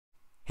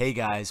Hey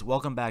guys,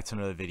 welcome back to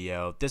another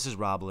video. This is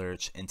Rob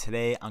Lurch, and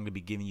today I'm going to be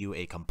giving you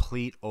a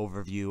complete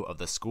overview of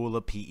the School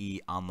of PE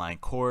online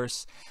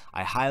course.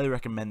 I highly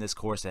recommend this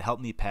course to help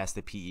me pass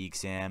the PE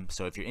exam,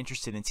 so if you're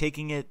interested in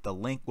taking it, the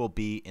link will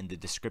be in the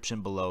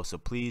description below, so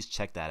please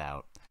check that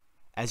out.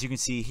 As you can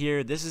see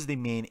here, this is the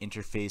main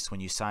interface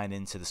when you sign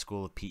into the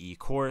School of PE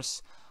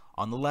course.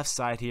 On the left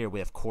side here, we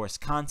have course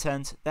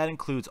content. That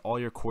includes all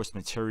your course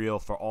material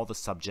for all the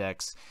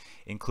subjects,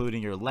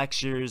 including your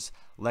lectures,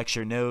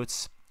 lecture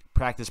notes,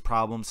 practice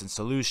problems and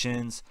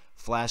solutions,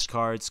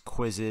 flashcards,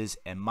 quizzes,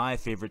 and my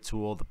favorite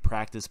tool, the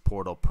Practice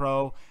Portal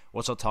Pro,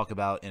 which I'll talk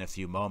about in a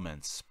few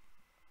moments.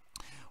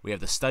 We have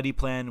the study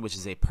plan, which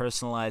is a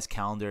personalized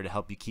calendar to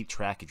help you keep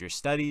track of your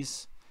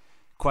studies.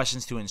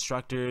 Questions to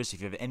instructors.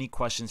 If you have any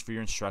questions for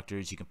your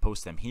instructors, you can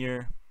post them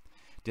here.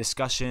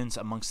 Discussions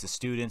amongst the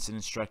students and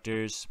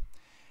instructors.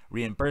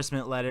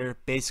 Reimbursement letter.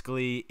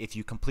 Basically, if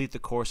you complete the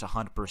course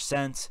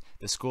 100%,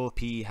 the School of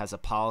PE has a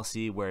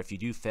policy where if you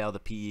do fail the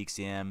PE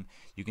exam,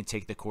 you can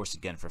take the course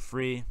again for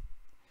free.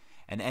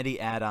 And any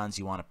add-ons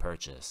you want to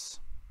purchase.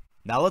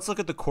 Now let's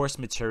look at the course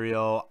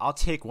material. I'll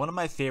take one of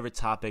my favorite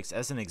topics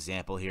as an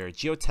example here,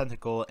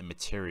 geotechnical and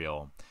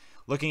material.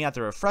 Looking at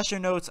the refresher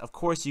notes, of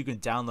course you can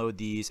download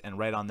these and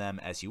write on them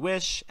as you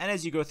wish, and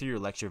as you go through your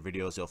lecture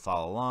videos, you'll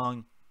follow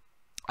along.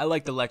 I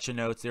like the lecture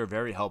notes. They're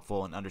very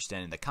helpful in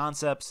understanding the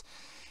concepts.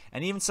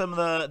 And even some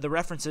of the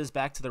references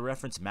back to the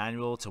reference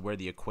manual to where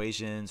the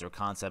equations or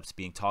concepts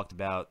being talked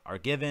about are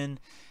given.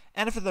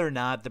 And if they're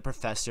not, the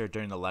professor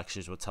during the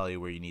lectures will tell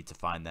you where you need to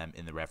find them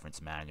in the reference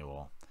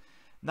manual.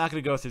 I'm not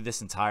going to go through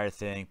this entire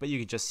thing, but you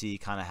can just see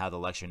kind of how the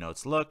lecture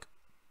notes look.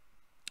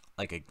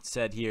 Like I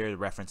said here, the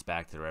reference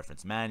back to the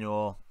reference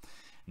manual.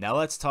 Now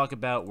let's talk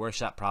about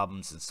workshop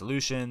problems and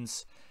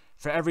solutions.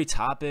 For every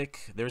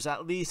topic, there's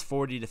at least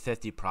 40 to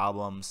 50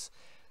 problems.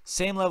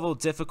 Same level of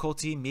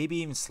difficulty, maybe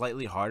even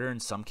slightly harder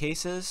in some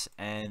cases,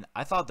 and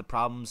I thought the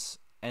problems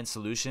and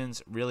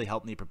solutions really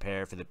helped me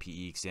prepare for the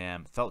PE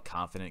exam. Felt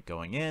confident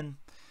going in.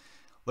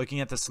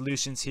 Looking at the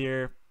solutions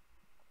here,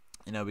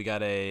 we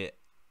got a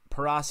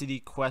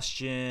porosity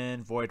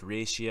question, void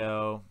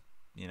ratio.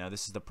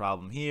 This is the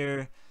problem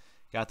here.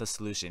 Got the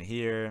solution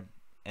here,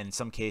 and in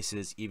some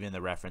cases, even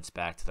the reference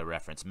back to the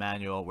reference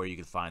manual where you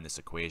can find this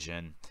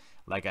equation.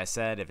 Like I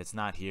said, if it's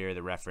not here,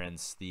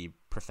 the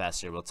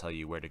professor will tell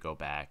you where to go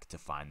back to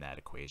find that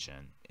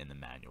equation in the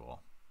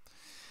manual.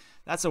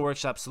 That's the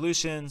workshop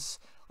solutions.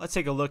 Let's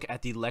take a look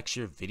at the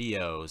lecture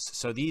videos.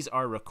 So these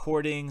are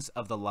recordings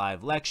of the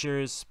live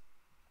lectures.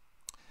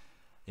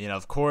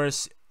 Of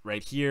course,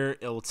 right here,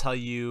 it will tell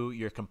you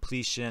your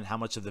completion, how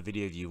much of the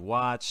video you've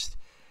watched.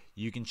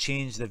 You can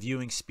change the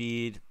viewing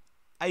speed.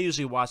 I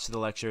usually watch the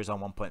lectures on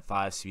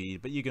 1.5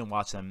 speed, but you can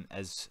watch them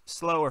as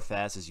slow or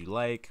fast as you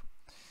like.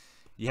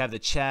 You have the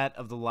chat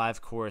of the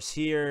live course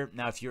here.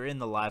 Now, if you're in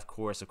the live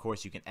course, of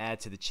course, you can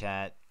add to the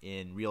chat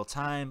in real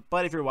time.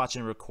 But if you're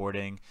watching a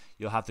recording,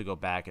 you'll have to go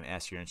back and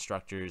ask your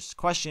instructors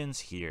questions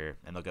here,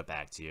 and they'll get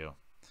back to you.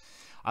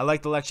 I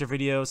like the lecture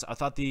videos. I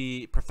thought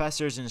the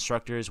professors and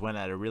instructors went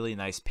at a really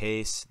nice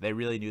pace. They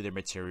really knew their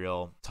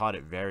material, taught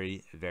it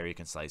very, very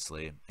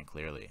concisely and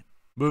clearly.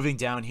 Moving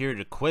down here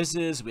to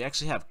quizzes, we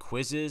actually have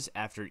quizzes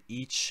after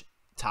each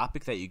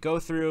topic that you go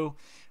through.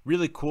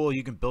 Really cool.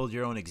 You can build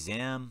your own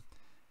exam.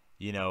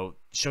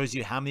 Shows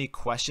you how many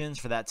questions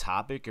for that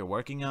topic you're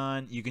working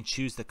on. You can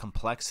choose the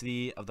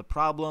complexity of the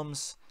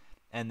problems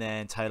and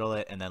then title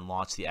it and then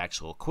launch the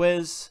actual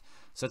quiz.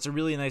 So it's a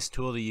really nice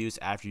tool to use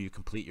after you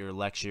complete your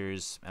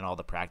lectures and all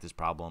the practice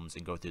problems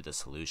and go through the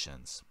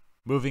solutions.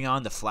 Moving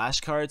on to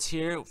flashcards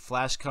here.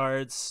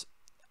 Flashcards,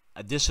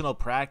 additional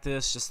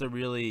practice just to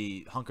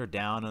really hunker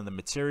down on the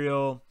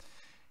material.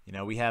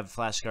 We have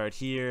flashcard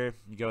here.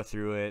 You go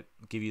through it,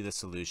 give you the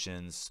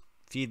solutions,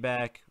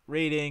 feedback,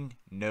 rating,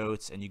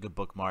 notes, and you can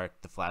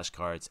bookmark the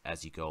flashcards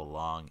as you go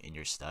along in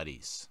your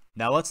studies.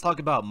 Now let's talk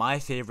about my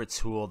favorite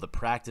tool, the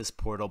Practice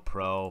Portal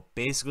Pro.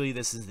 Basically,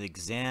 this is the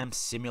exam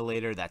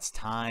simulator that's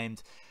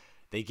timed.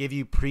 They give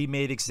you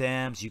pre-made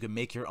exams. You can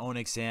make your own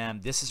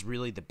exam. This is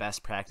really the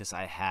best practice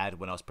I had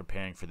when I was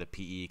preparing for the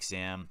PE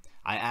exam.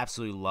 I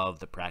absolutely love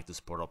the Practice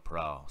Portal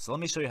Pro. So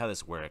let me show you how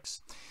this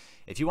works.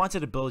 If you wanted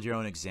to build your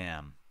own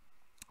exam,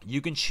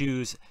 you can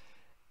choose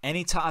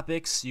any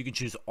topics. You can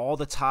choose all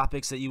the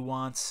topics that you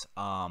want.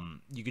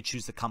 You can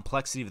choose the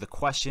complexity of the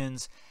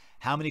questions,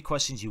 how many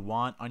questions you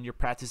want on your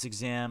practice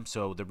exam.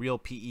 So the real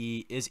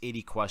PE is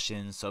 80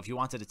 questions. So if you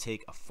wanted to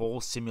take a full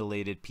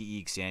simulated PE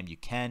exam, you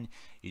can.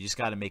 You just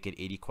got to make it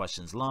 80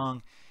 questions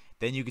long.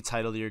 Then you can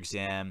title your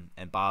exam,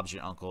 and Bob's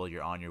your uncle,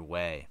 you're on your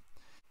way.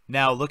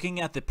 Now,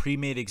 looking at the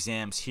pre-made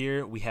exams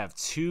here, we have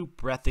 2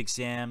 breadth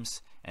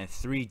exams and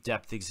 3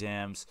 depth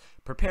exams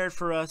prepared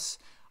for us.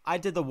 I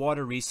did the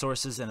water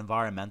resources and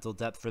environmental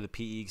depth for the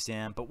PE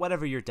exam, but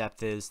whatever your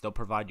depth is, they'll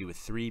provide you with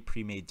 3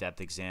 pre-made depth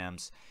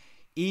exams.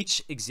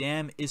 Each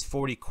exam is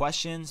 40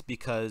 questions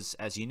because,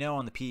 as you know,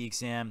 on the PE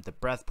exam, the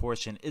breadth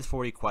portion is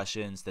 40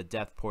 questions, the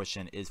depth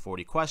portion is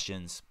 40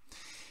 questions.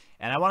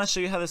 And I want to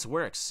show you how this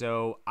works.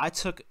 So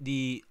let's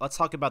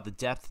talk about the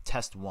depth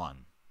test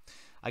 1.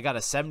 I got a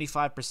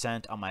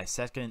 75% on my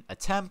second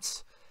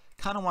attempt.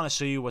 Kind of want to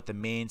show you what the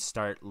main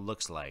start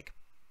looks like.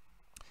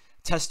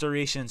 Test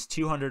duration's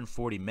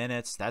 240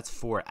 minutes. That's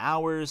 4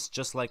 hours,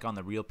 just like on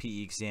the real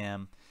PE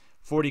exam.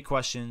 40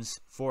 questions,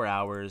 4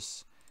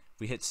 hours. If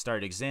we hit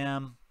start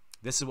exam,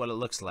 this is what it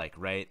looks like,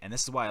 right? And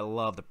this is why I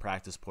love the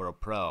Practice Portal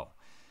Pro.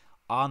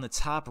 On the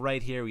top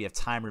right here, we have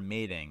time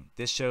remaining.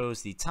 This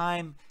shows the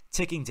time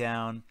ticking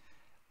down,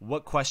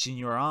 what question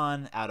you're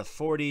on out of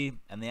 40,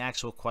 and the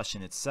actual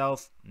question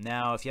itself.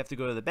 Now, if you have to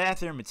go to the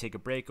bathroom and take a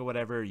break or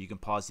whatever, you can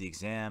pause the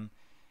exam,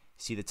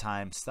 see the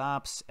time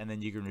stops, and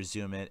then you can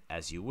resume it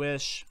as you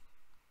wish.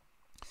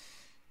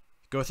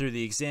 Go through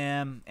the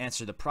exam,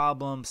 answer the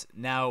problems.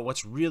 Now,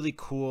 what's really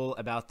cool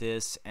about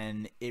this,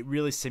 and it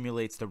really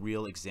simulates the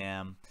real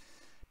exam,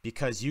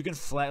 because you can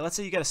flag, let's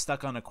say you got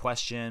stuck on a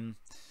question,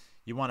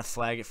 you want to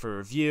flag it for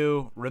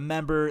review.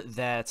 Remember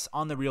that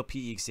on the real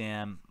PE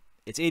exam,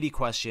 it's 80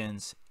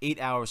 questions,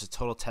 8 hours of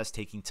total test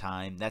taking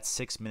time. That's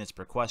 6 minutes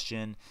per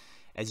question.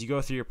 As you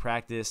go through your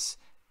practice,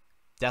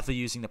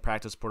 definitely using the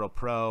Practice Portal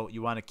Pro,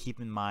 you want to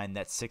keep in mind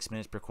that 6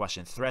 minutes per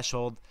question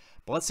threshold.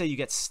 But let's say you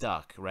get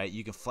stuck, right?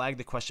 You can flag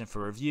the question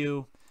for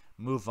review,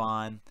 move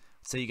on.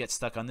 Let's say you get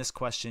stuck on this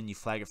question, you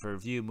flag it for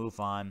review, move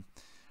on.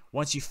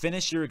 Once you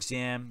finish your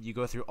exam, you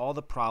go through all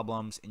the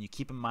problems and you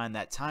keep in mind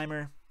that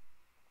timer.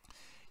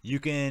 You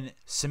can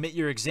submit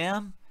your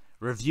exam,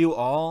 review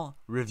all,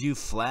 review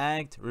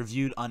flagged,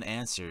 reviewed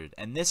unanswered.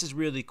 And this is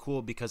really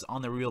cool because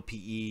on the real PE,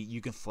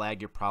 you can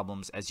flag your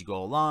problems as you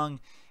go along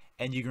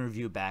and you can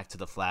review back to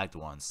the flagged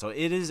ones. So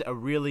it is a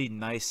really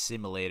nice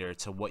simulator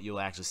to what you'll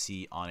actually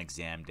see on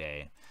exam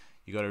day.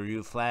 You go to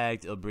review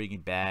flagged, it'll bring you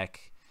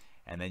back,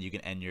 and then you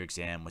can end your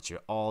exam once you're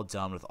all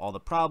done with all the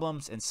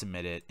problems and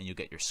submit it, and you'll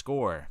get your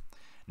score.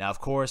 Now, of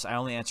course, I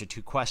only answered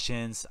 2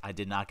 questions. I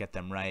did not get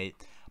them right,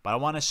 but I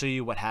want to show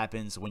you what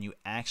happens when you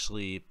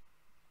actually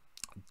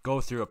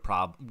go through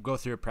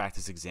a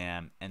practice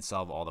exam and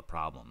solve all the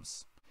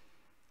problems.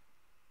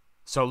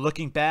 So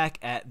looking back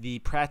at the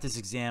practice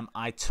exam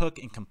I took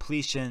in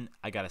completion,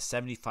 I got a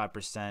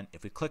 75%.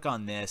 If we click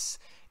on this,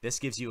 this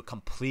gives you a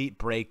complete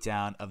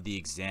breakdown of the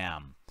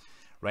exam,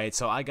 right?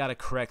 So I got to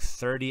correct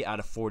 30 out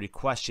of 40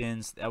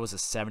 questions. That was a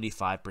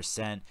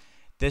 75%.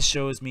 This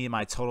shows me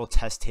my total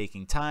test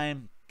taking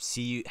time.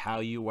 See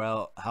how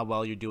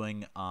well you're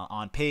doing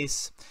on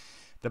pace.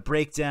 The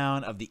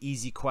breakdown of the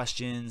easy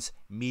questions,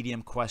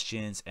 medium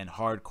questions, and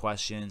hard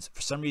questions.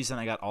 For some reason,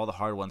 I got all the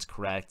hard ones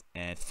correct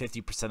and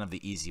 50% of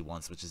the easy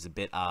ones, which is a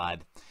bit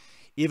odd.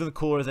 Even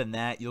cooler than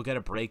that, you'll get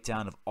a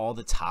breakdown of all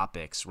the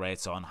topics, right?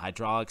 So on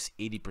hydraulics,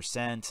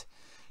 80%,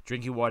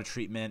 drinking water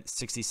treatment,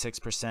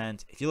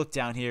 66%. If you look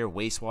down here,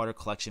 wastewater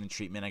collection and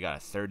treatment, I got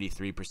a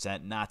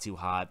 33%, not too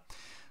hot.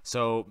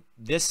 So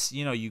this,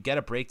 you get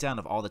a breakdown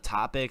of all the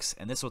topics,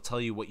 and this will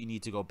tell you what you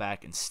need to go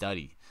back and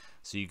study.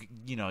 So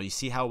you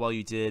see how well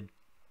you did.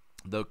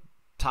 The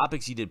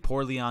topics you did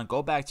poorly on,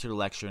 go back to your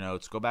lecture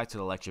notes, go back to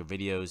the lecture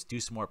videos, do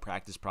some more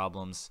practice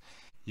problems.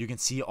 You can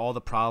see all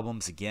the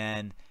problems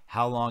again,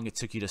 how long it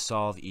took you to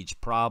solve each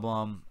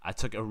problem. I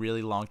took a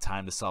really long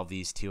time to solve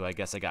these two. I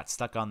guess I got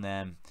stuck on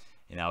them,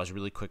 and I was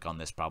really quick on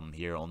this problem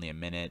here, only a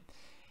minute.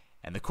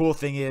 And the cool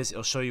thing is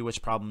it'll show you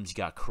which problems you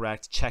got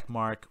correct, check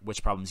mark,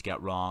 which problems you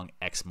got wrong,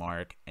 X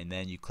mark, and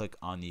then you click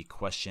on the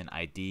question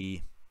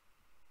ID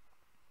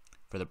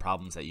for the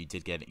problems that you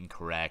did get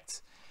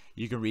incorrect.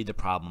 You can read the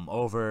problem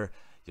over,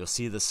 you'll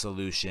see the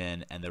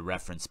solution and the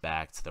reference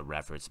back to the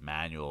reference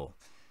manual.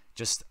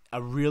 Just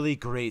a really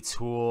great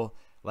tool.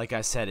 Like I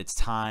said, it's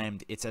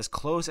timed. It's as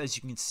close as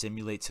you can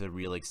simulate to the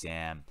real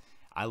exam.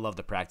 I love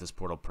the Practice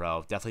Portal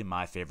Pro. Definitely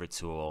my favorite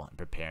tool in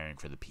preparing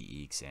for the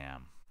PE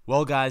exam.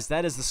 Well guys,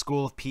 that is the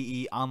School of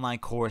PE online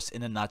course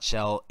in a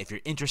nutshell. If you're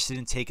interested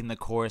in taking the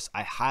course,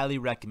 I highly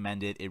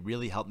recommend it. It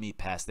really helped me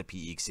pass the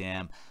PE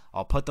exam.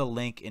 I'll put the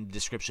link in the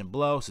description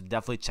below, so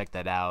definitely check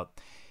that out.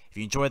 If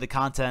you enjoy the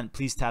content,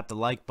 please tap the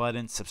like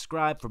button,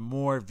 subscribe for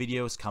more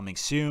videos coming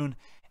soon,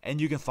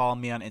 and you can follow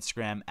me on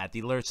Instagram at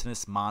the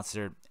Alertness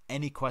Monster.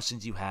 Any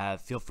questions you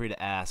have, feel free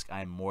to ask.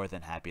 I am more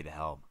than happy to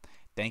help.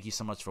 Thank you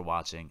so much for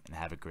watching, and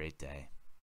have a great day.